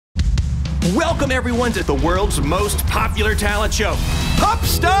Welcome everyone to the world's most popular talent show, Pup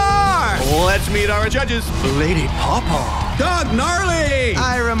Star! Let's meet our judges. Lady Pawpaw, Doug Gnarly,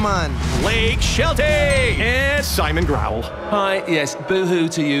 Ira Munn, Blake Shelton, and Simon Growl. Hi, yes, boo-hoo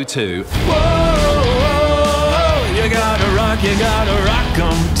to you too. Whoa, whoa, you gotta rock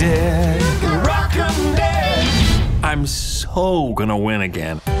 'em dead. Rock 'em dead. I'm so gonna win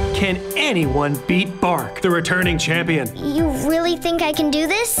again. Can anyone beat Bark, the returning champion? You really think I can do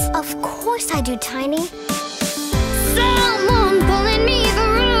this? Of course I do, Tiny. Someone pulling me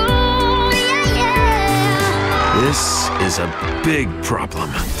through, yeah. This is a big problem.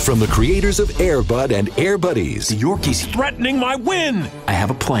 From the creators of Air Bud and Air Buddies. The Yorkie's threatening my win. I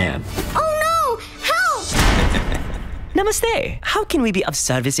have a plan. Oh no! Help! Namaste. How can we be of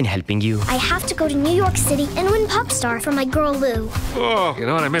service in helping you? I have to go to New York City and win Pup Star for my girl Lou. Oh, you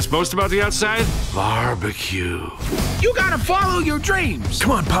know what I miss most about the outside? Barbecue. You gotta follow your dreams.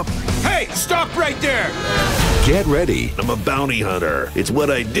 Come on, pup. Hey, stop right there. Get ready. I'm a bounty hunter. It's what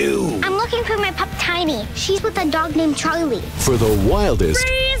I do. I'm looking for my pup Tiny. She's with a dog named Charlie. For the wildest,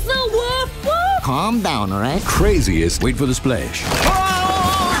 Praise the woof woof! Calm down, all right? craziest Wait for the splash.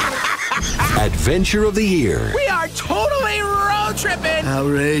 adventure of the year. We are totally road tripping.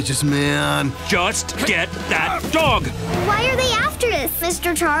 Outrageous, man. Just get that dog. Why are they after us,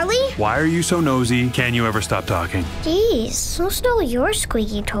 Mr. Charlie? Why are you so nosy? Can you ever stop talking? Jeez, so stole your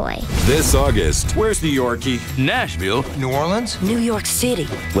squeaky toy. This August, Where's the Yorkie? Nashville. New Orleans? New York City.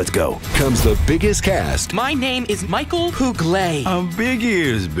 Let's go. comes the biggest cast, My name is Michael Pugley. I'm big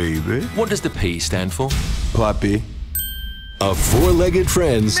ears, baby. What does the P stand for? Puppy. of four-legged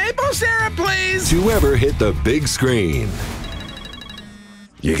friends Maple syrup, please. to ever hit the big screen.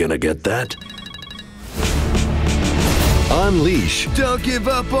 You gonna get that? Unleash Don't give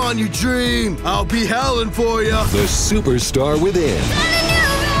up on your dream. I'll be howling for you. the superstar within.